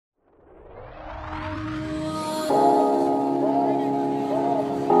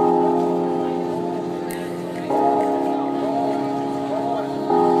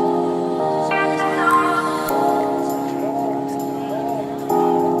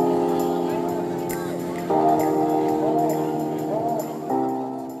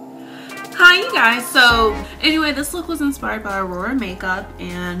guys, so anyway, this look was inspired by AuroraMakeup,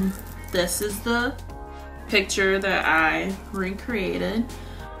 and this is the picture that I recreated.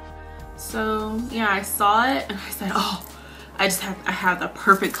 So yeah, I saw it and I said, oh, I have the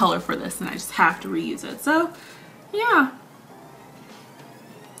perfect color for this and I just have to reuse it. So yeah,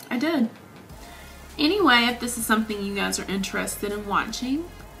 I did. Anyway, if this is something you guys are interested in watching,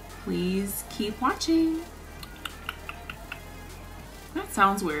 please keep watching. That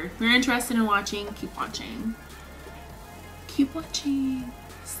sounds weird. If you're interested in watching, keep watching. Keep watching.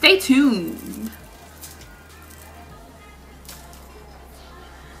 Stay tuned.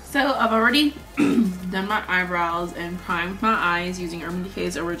 So I've already done my eyebrows and primed my eyes using Urban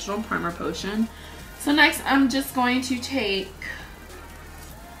Decay's original primer potion. So next I'm just going to take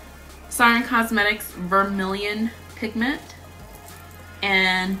Siren Cosmetics Vermillion pigment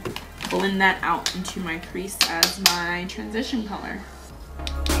and blend that out into my crease as my transition color.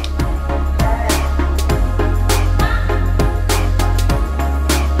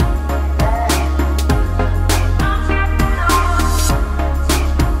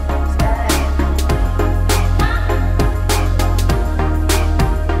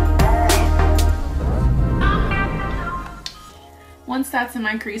 Once that's in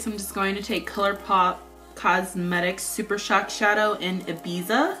my crease, I'm just going to take ColourPop Cosmetics Super Shock Shadow in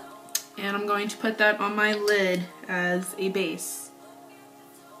Ibiza, and I'm going to put that on my lid as a base.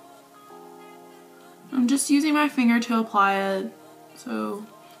 I'm just using my finger to apply it, so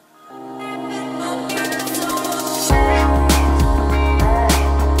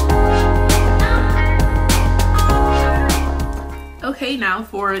okay, now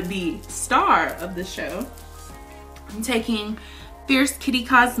for the star of the show. I'm taking Fierce Kitty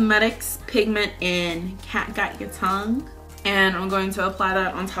Cosmetics pigment in Cat Got Your Tongue, and I'm going to apply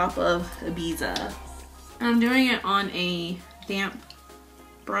that on top of Ibiza. And I'm doing it on a damp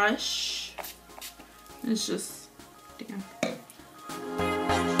brush. It's just damp.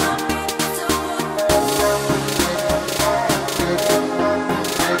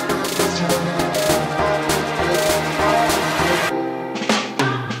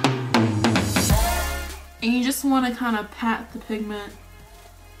 And you just want to kind of pat the pigment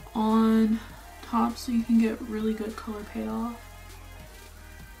on top so you can get really good color payoff.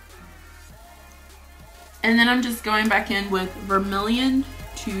 And then I'm just going back in with Vermillion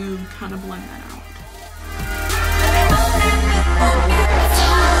to kind of blend that out.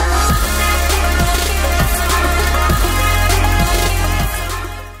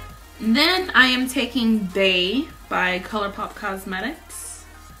 And then I am taking Beige by ColourPop Cosmetics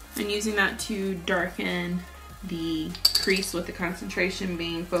and using that to darken the crease, with the concentration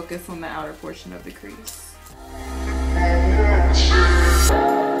being focused on the outer portion of the crease.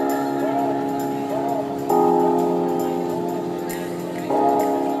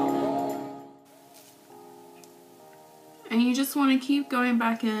 And you just want to keep going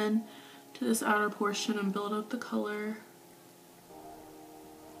back in to this outer portion and build up the color.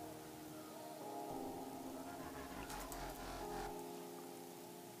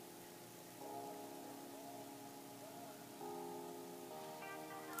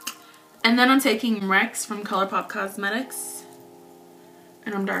 And then I'm taking NYX from ColourPop Cosmetics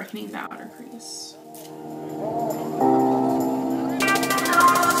and I'm darkening the outer crease.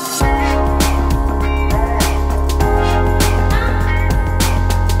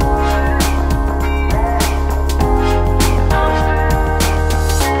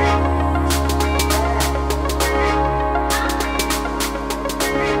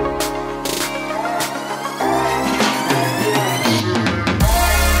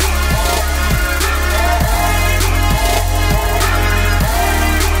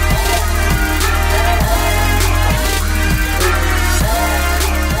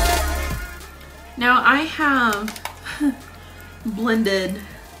 Now I have blended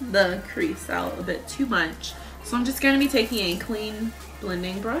the crease out a bit too much, so I'm just going to be taking a clean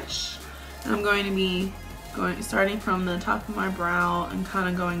blending brush, and I'm going to be starting from the top of my brow and kind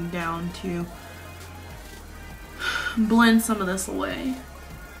of going down to blend some of this away.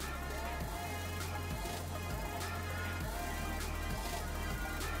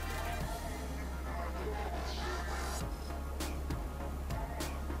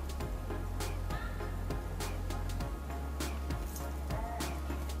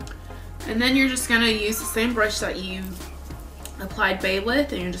 And then you're just gonna use the same brush that you applied Beige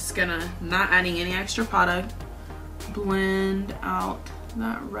with, and you're just gonna, not adding any extra product, blend out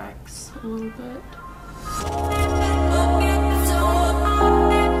that Rex a little bit.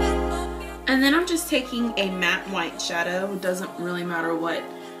 And then I'm just taking a matte white shadow. It doesn't really matter what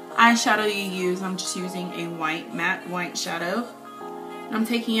eyeshadow you use, I'm just using a matte white shadow. And I'm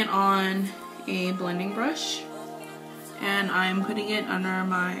taking it on a blending brush and I'm putting it under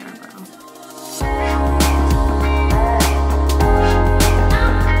my eyebrow.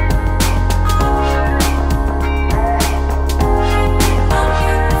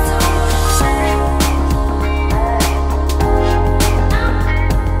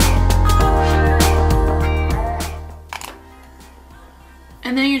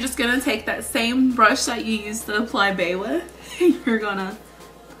 And then you're just gonna take that same brush that you used to apply Beige with, and you're gonna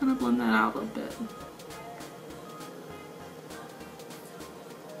kind of blend that out a little bit.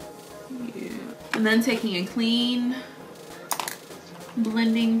 Yeah. And then taking a clean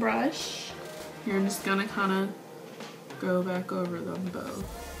blending brush, you're just gonna kind of go back over them both.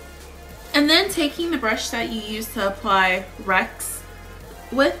 And then taking the brush that you used to apply NYX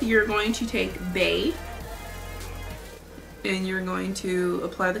with, you're going to take Beige and you're going to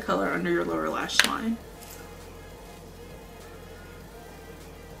apply the color under your lower lash line.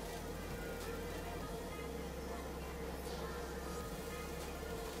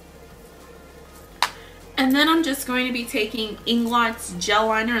 And then I'm just going to be taking Inglot's gel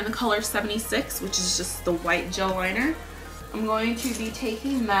liner in the color 76, which is just the white gel liner. I'm going to be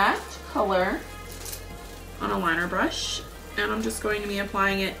taking that color on a liner brush and I'm just going to be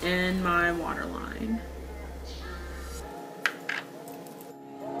applying it in my waterline.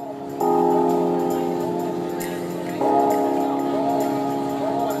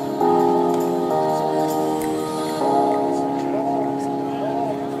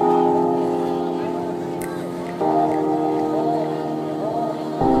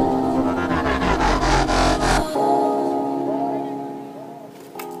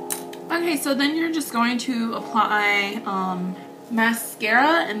 Okay, so then you're just going to apply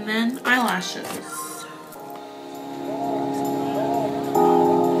mascara and then eyelashes.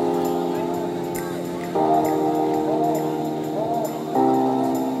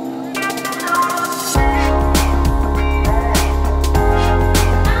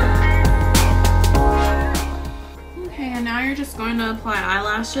 Okay, and now you're just going to apply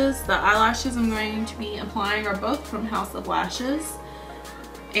eyelashes. The eyelashes I'm going to be applying are both from House of Lashes.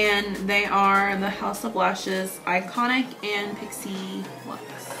 And they are the House of Lashes Iconic and Pixie Luxe.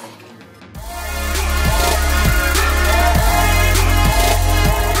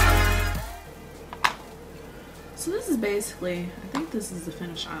 So this is basically, I think this is the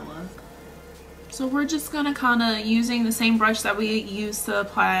finished eye look. So we're just gonna kinda, using the same brush that we used to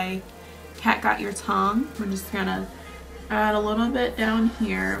apply Cat Got Your Tongue, we're just gonna add a little bit down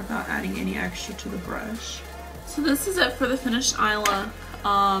here without adding any extra to the brush. So this is it for the finished eye look.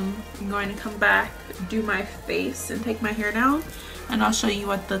 I'm going to come back, do my face, and take my hair down, and I'll show you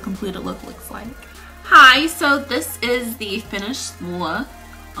what the completed look looks like. Hi, so this is the finished look.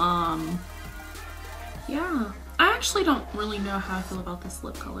 Yeah, I actually don't really know how I feel about this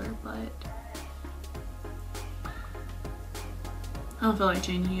lip color, but I don't feel like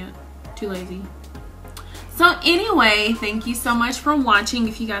changing it. Too lazy. So anyway, thank you so much for watching.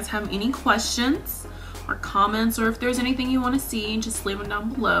 If you guys have any questions or comments, or if there's anything you want to see, just leave them down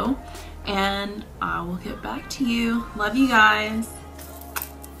below and I will get back to you. Love you guys.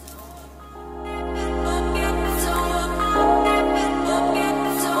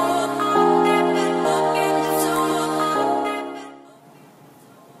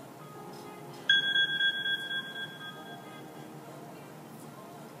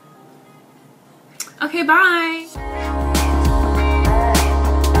 Okay, bye.